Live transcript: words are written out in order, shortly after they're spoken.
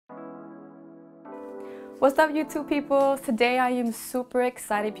What's up, YouTube people? Today I am super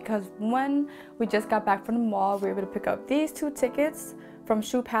excited because one, we just got back from the mall. We were able to pick up these 2 tickets from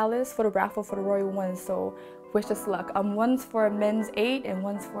Shoe Palace for the raffle for the Royal Ones, so wish us luck. One's for a men's 8 and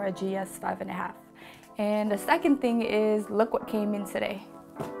one's for a GS 5.5. And the second thing is, look what came in today.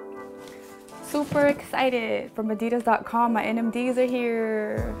 Super excited. From Adidas.com, my NMDs are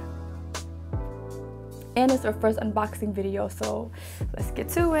here. And it's our first unboxing video, so let's get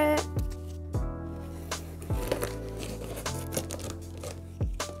to it.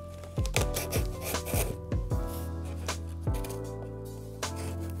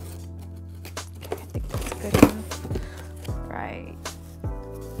 Good enough. Right.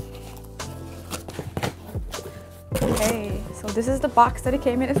 Okay, so this is the box that it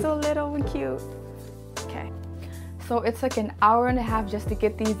came in. It's so little and cute. Okay, so it took an hour and a half just to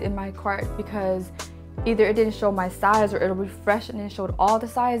get these in my cart because either it didn't show my size or it'll refresh and it showed all the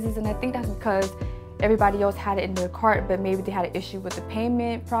sizes, and I think that's because everybody else had it in their cart, but maybe they had an issue with the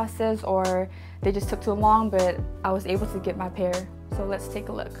payment process or they just took too long, but I was able to get my pair. So let's take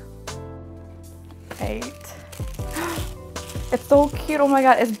a look. Right. It's so cute. Oh my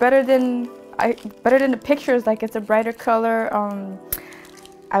god, it's better than the pictures. Like, it's a brighter color.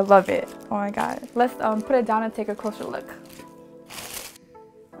 I love it. Oh my god. Let's put it down and take a closer look.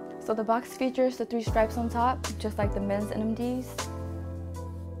 So the box features the 3 stripes on top, just like the men's NMDs.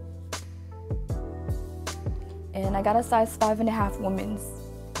 And I got a size 5.5 women's.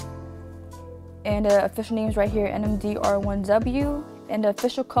 And the official name's right here, NMD R1W. And the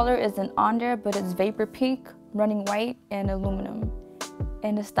official color isn't on there, but it's Vapour pink, running white, and aluminum.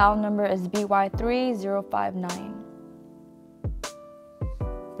 And the style number is BY3059.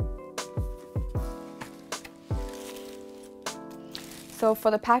 So for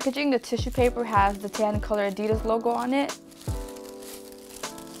the packaging, the tissue paper has the tan color Adidas logo on it.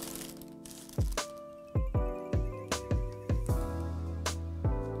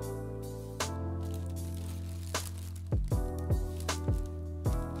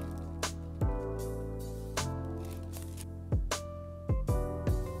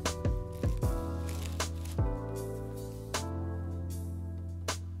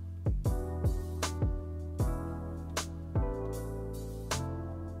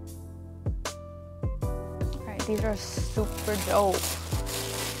 These are super dope.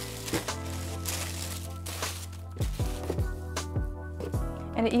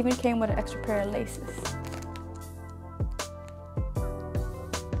 And it even came with an extra pair of laces.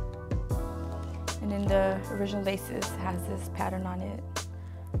 And then the original laces has this pattern on it.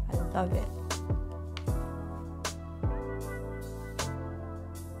 I love it.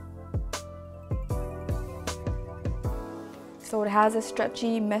 So it has a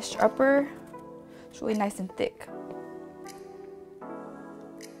stretchy mesh upper. It's really nice and thick.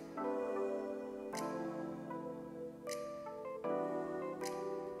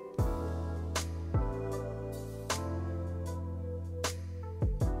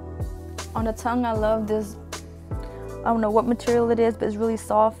 On the tongue, I love this. I don't know what material it is, but it's really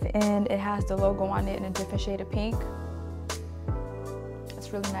soft and it has the logo on it in a different shade of pink.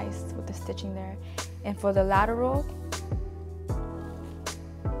 It's really nice with the stitching there. And for the lateral,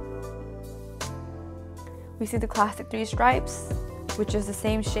 we see the classic 3 stripes, which is the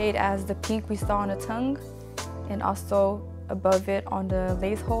same shade as the pink we saw on the tongue, and also above it on the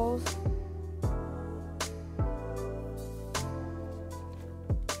lace holes.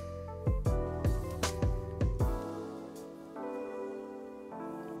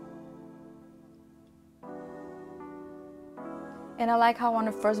 And I like how on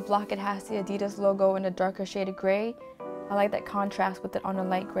the first block it has the Adidas logo in a darker shade of gray. I like that contrast with it on the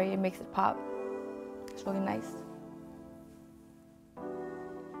light gray. It makes it pop. It's really nice.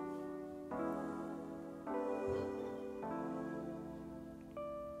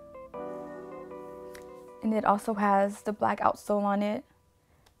 And it also has the black outsole on it.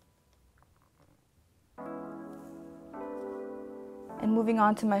 And moving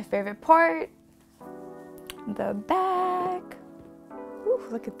on to my favorite part, the back. Woo,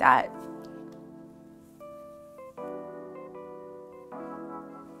 look at that.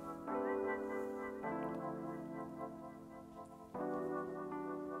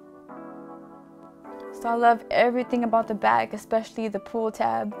 So I love everything about the back, especially the pull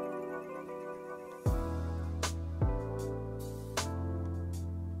tab.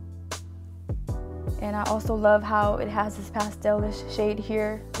 And I also love how it has this pastelish shade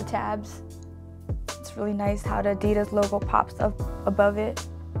here, the tabs. It's really nice how the Adidas logo pops up above it.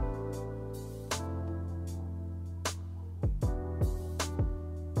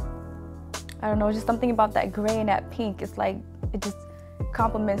 I don't know, just something about that gray and that pink. It's like, it just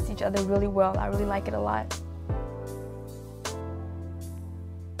complements each other really well. I really like it a lot.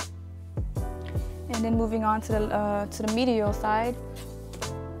 And then moving on to the medial side,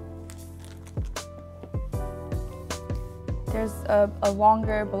 there's a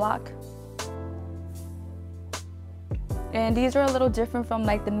longer block. And these are a little different from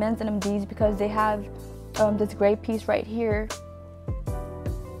like the men's NMDs because they have this gray piece right here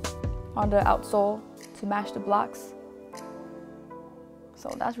on the outsole to match the blocks. So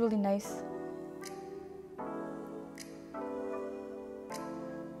that's really nice.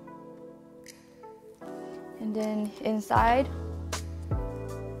 And then inside,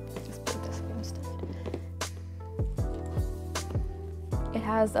 let's put it this way instead. It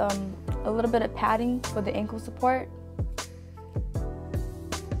has a little bit of padding for the ankle support.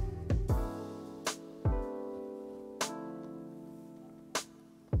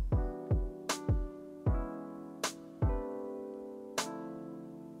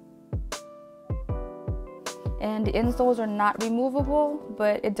 And the insoles are not removable,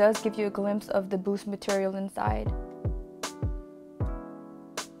 but it does give you a glimpse of the Boost material inside.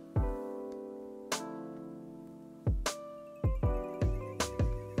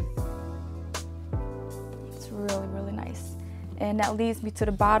 It's really, really nice. And that leads me to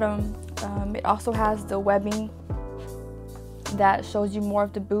the bottom. It also has the webbing that shows you more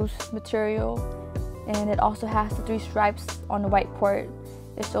of the Boost material. And it also has the 3 stripes on the white part.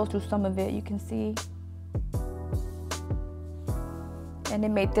 It shows through some of it, you can see. And they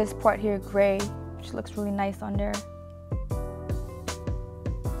made this part here gray, which looks really nice on there.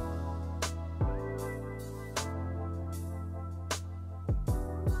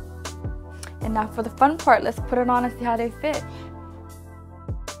 And now for the fun part, let's put it on and see how they fit.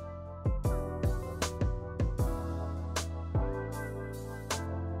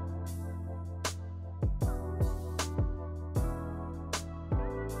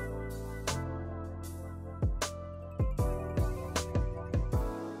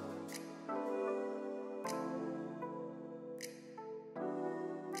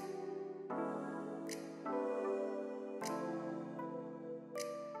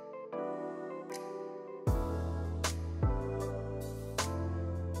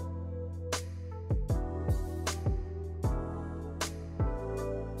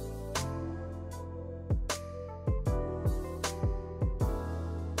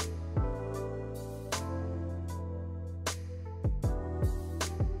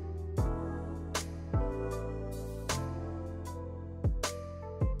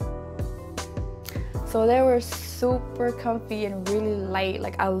 So they were super comfy and really light.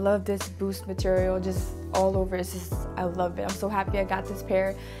 Like, I love this Boost material just all over. It's just, I love it. I'm so happy I got this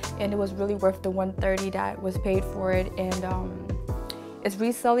pair, and it was really worth the $130 that was paid for it. And it's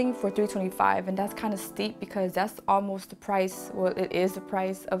reselling for $325, and that's kind of steep because that's almost the price, well, it is the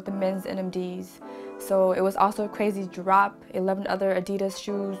price of the men's NMDs. So it was also a crazy drop. 11 other Adidas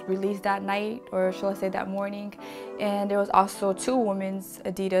shoes released that night, or shall I say that morning. And there was also 2 women's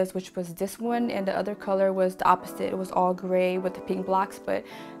Adidas, which was this one, and the other color was the opposite. It was all gray with the pink blocks, but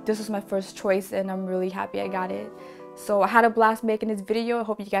this was my first choice, and I'm really happy I got it. So I had a blast making this video. I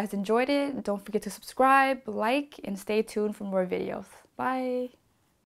hope you guys enjoyed it. Don't forget to subscribe, like, and stay tuned for more videos. Bye.